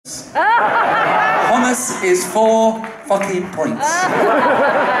Hummus is 4 fucking points.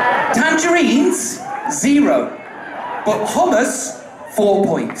 Tangerines, 0. But hummus, 4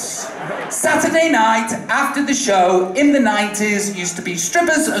 points. Saturday night, after the show, in the 90s, used to be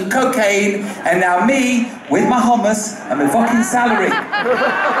strippers and cocaine, and now me, with my hummus and my fucking salary.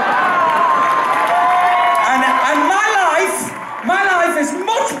 And my life is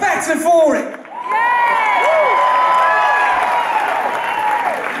much better for it.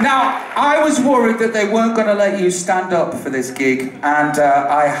 Now, I was worried that they weren't going to let you stand up for this gig, and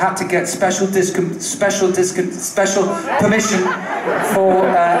I had to get special permission for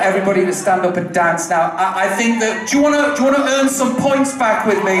everybody to stand up and dance. Now, I think that do you want to earn some points back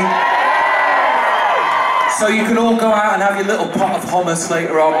with me, so you can all go out and have your little pot of hummus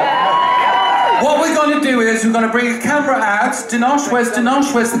later on. What we're going to do is we're going to bring a camera out. Dinosh, where's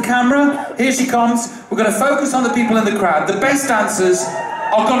Dinosh? Where's the camera? Here she comes. We're going to focus on the people in the crowd. The best dancers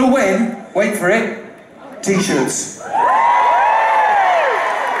are going to win, wait for it, t-shirts.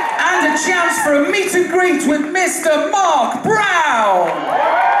 And a chance for a meet and greet with Mr. Mark Brown.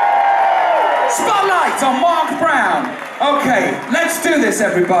 Spotlight on Mark Brown. Okay, let's do this,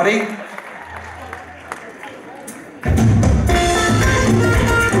 everybody.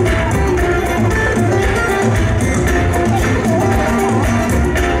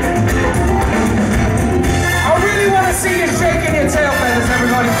 See you shaking your tail feathers,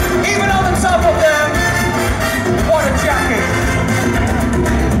 everybody. Even on the top of them. What a jacket.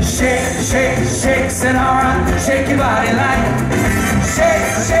 Shake, shake, shake, Senora. Shake your body like. Shake,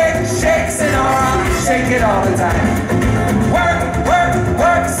 shake, shake, Senora. Shake it all the time. Work, work,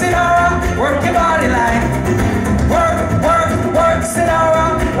 work, Senora. Work your body like. Work, work, work,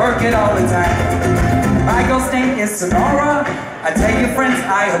 Senora. Work it all the time. My girl's name is Senora. I tell your friends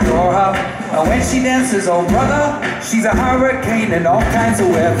I adore her. And when she dances, oh brother, she's a hurricane in all kinds of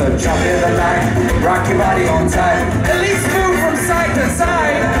weather. Jump in the line, rock your body on time. At least move from side to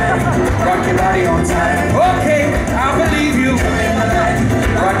side. Rock your body on time. Okay, I believe you. Jump in the line,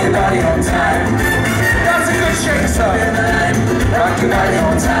 rock your body on time. That's a good shake, sir. Jump in the line, rock your body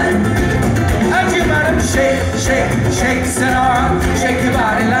on time. And you, madam, shake, shake, shake, Senora. Shake your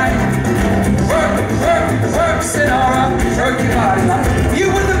body like. Work, work, work, Senora. Work your body like.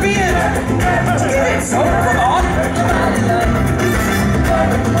 You with the beard. Give it so, come on.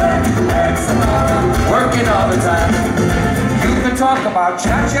 Working all the time. You can talk about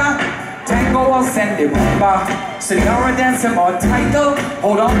cha-cha, tango or send it rumba. Senora dancing more title.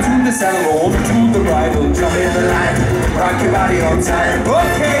 Hold on to the saddle, hold to the bridle. Jump in the line, rock your body on time.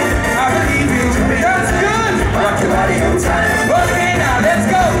 Okay, I believe you. That's good. Rock your body on time. Okay, now let's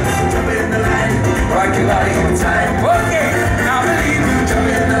go. Jump in the line, rock your body on time. Okay, I believe you. Jump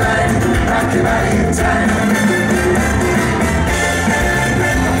in the line, rock your body on time.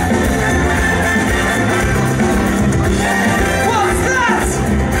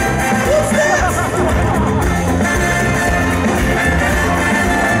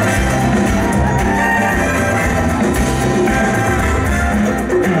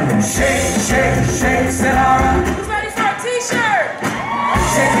 Shake, shake, shake, Senora. Who's ready for a t-shirt?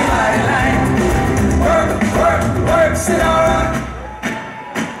 Shake your body line. Work, work, work, Senora.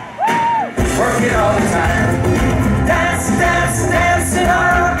 Work it all the time. Dance, dance, dance,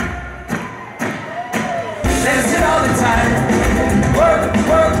 Senora. Dance it all the time. Work,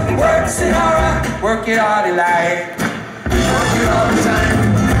 work, work, Senora. Work it all the life. Work it all the time.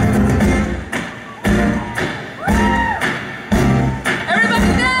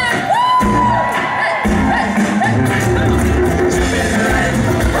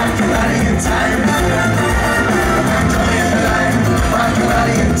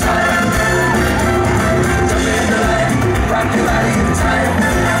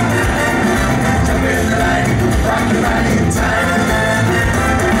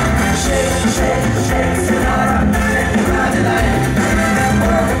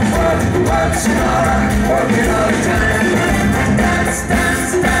 Senora, working all the time. Dance, dance,